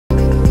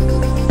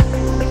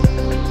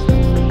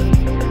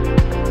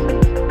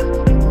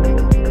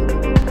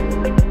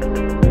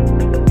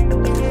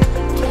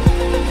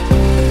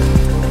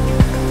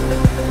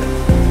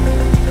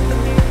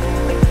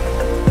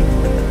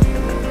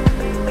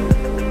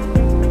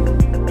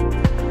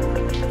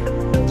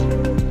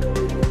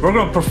we're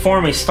going to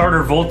perform a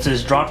starter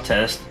voltage drop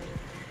test.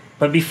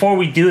 But before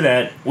we do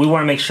that, we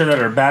want to make sure that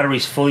our battery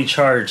is fully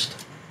charged.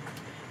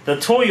 The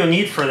tool you'll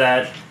need for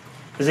that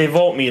is a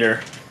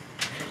voltmeter.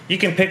 You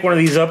can pick one of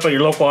these up at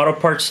your local auto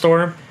parts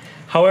store.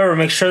 However,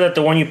 make sure that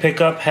the one you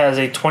pick up has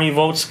a 20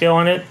 volt scale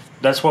on it.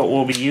 That's what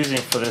we'll be using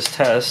for this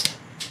test.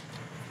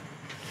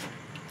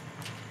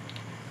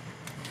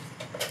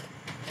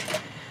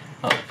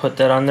 I'll put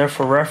that on there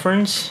for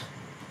reference.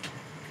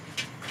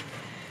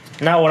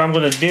 Now what I'm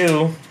going to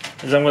do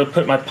is I'm going to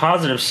put my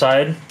positive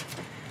side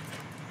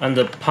on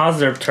the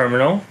positive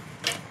terminal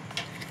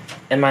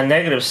and my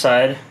negative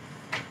side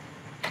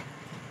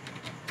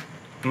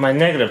on my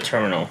negative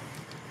terminal.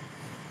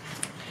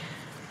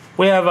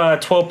 We have a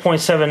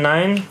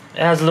 12.79. It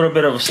has a little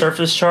bit of a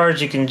surface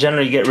charge. You can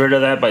generally get rid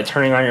of that by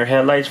turning on your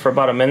headlights for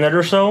about a minute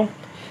or so.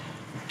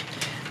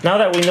 Now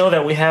that we know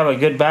that we have a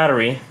good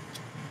battery,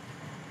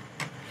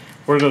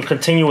 we're going to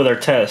continue with our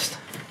test.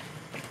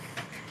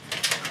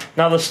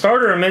 Now the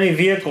starter in many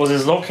vehicles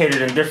is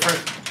located in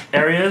different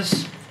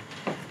areas.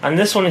 On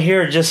this one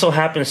here, it just so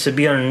happens to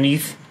be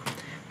underneath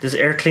this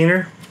air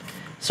cleaner.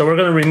 So we're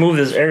going to remove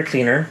this air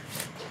cleaner.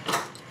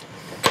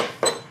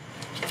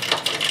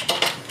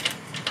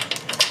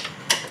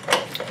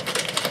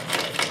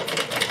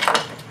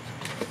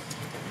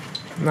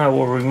 Now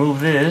we'll remove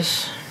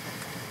this.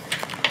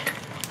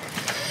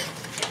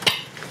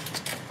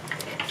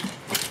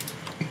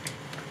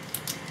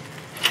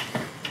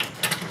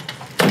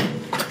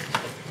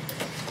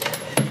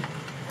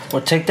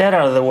 We'll take that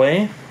out of the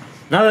way.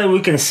 Now that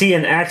we can see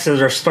and access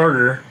our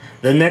starter,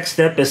 the next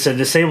step is to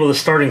disable the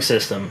starting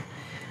system.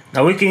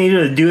 Now we can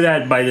either do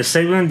that by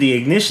disabling the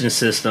ignition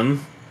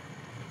system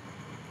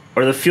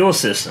or the fuel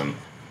system.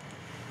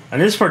 On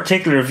this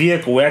particular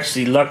vehicle, we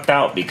actually lucked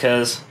out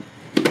because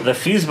the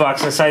fuse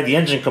box inside the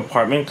engine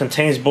compartment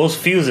contains both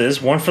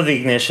fuses, one for the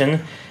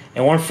ignition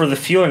and one for the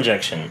fuel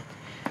injection.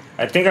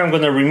 I think I'm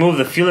going to remove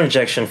the fuel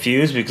injection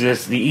fuse because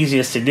it's the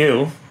easiest to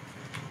do.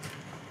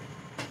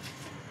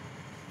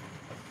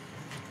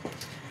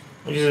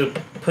 We just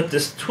put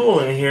this tool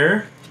in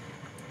here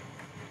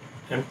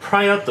and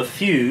pry out the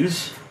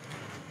fuse.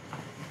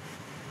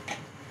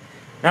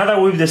 Now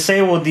that we've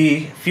disabled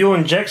the fuel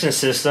injection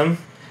system,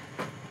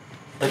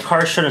 the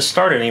car shouldn't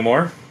start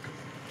anymore.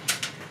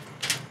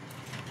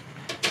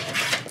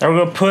 Now we're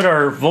going to put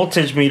our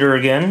voltage meter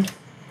again,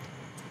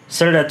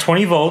 set it at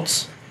 20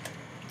 volts.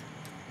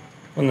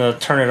 I'm going to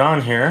turn it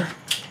on here.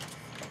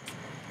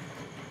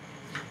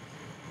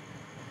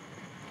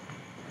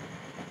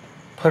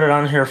 Put it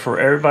on here for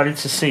everybody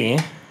to see.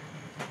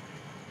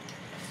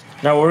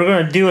 Now what we're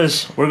going to do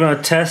is we're going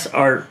to test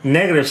our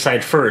negative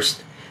side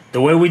first.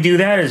 The way we do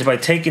that is by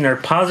taking our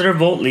positive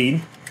volt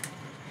lead,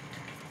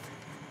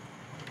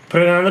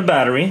 putting it on the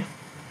battery,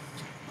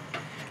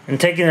 and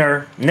taking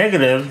our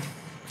negative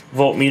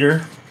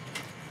voltmeter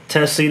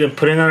test lead and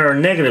putting it on our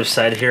negative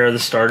side here of the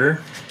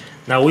starter.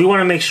 Now we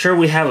want to make sure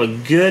we have a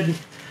good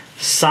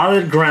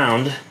solid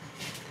ground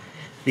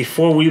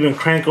before we even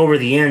crank over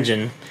the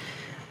engine.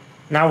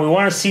 Now we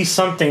want to see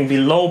something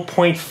below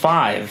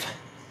 0.5.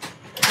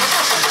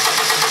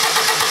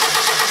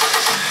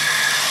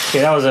 Okay,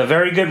 that was a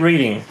very good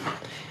reading.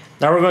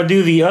 Now we're going to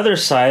do the other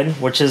side,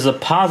 which is the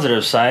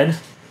positive side.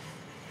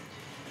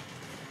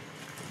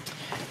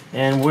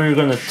 And we're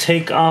going to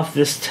take off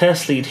this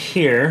test lead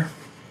here.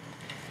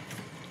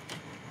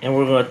 And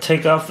we're going to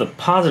take off the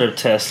positive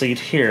test lead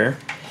here.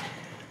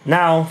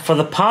 Now, for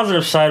the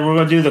positive side, we're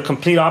going to do the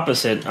complete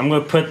opposite. I'm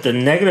going to put the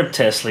negative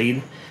test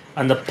lead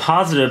on the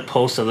positive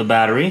post of the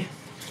battery.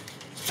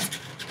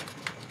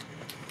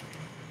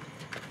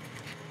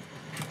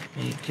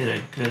 Let me get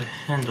a good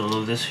handle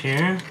of this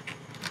here.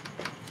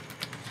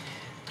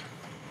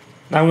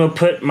 Now I'm going to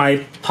put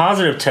my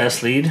positive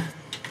test lead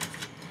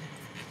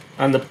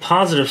on the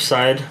positive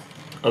side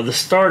of the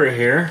starter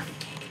here.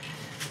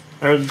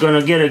 I'm going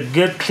to get a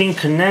good clean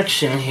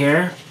connection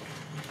here.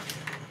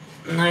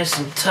 Nice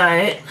and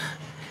tight.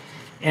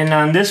 And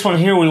on this one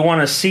here, we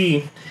want to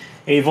see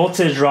a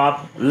voltage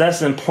drop less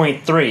than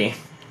 0.3.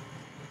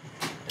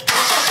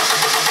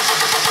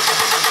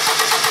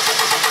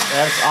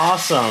 That's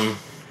awesome.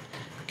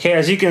 Okay,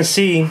 as you can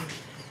see,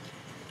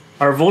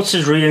 our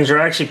voltage readings are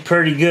actually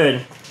pretty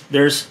good.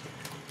 There's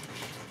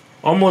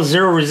almost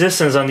zero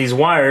resistance on these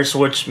wires,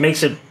 which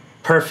makes it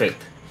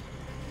perfect.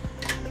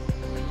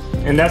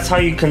 And that's how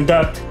you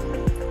conduct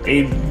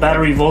a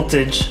battery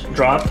voltage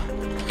drop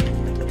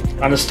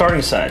on the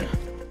starting side.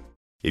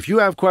 If you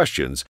have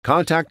questions,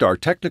 contact our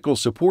Technical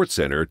Support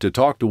Center to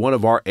talk to one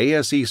of our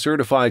ASE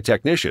certified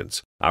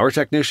technicians. Our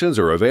technicians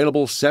are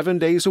available 7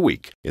 days a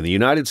week. In the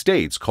United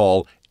States,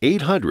 call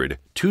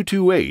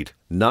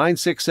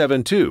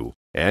 800-228-9672,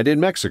 and in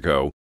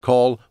Mexico,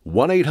 call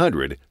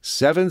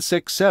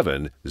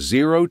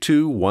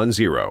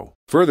 1-800-767-0210.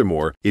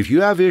 Furthermore, if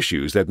you have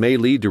issues that may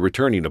lead to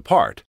returning a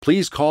part,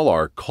 please call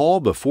our Call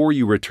Before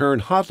You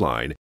Return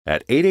hotline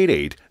at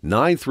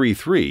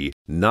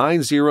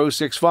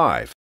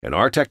 888-933-9065, and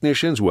our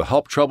technicians will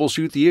help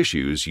troubleshoot the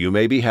issues you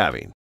may be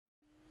having.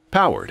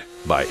 Powered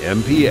by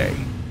MPA.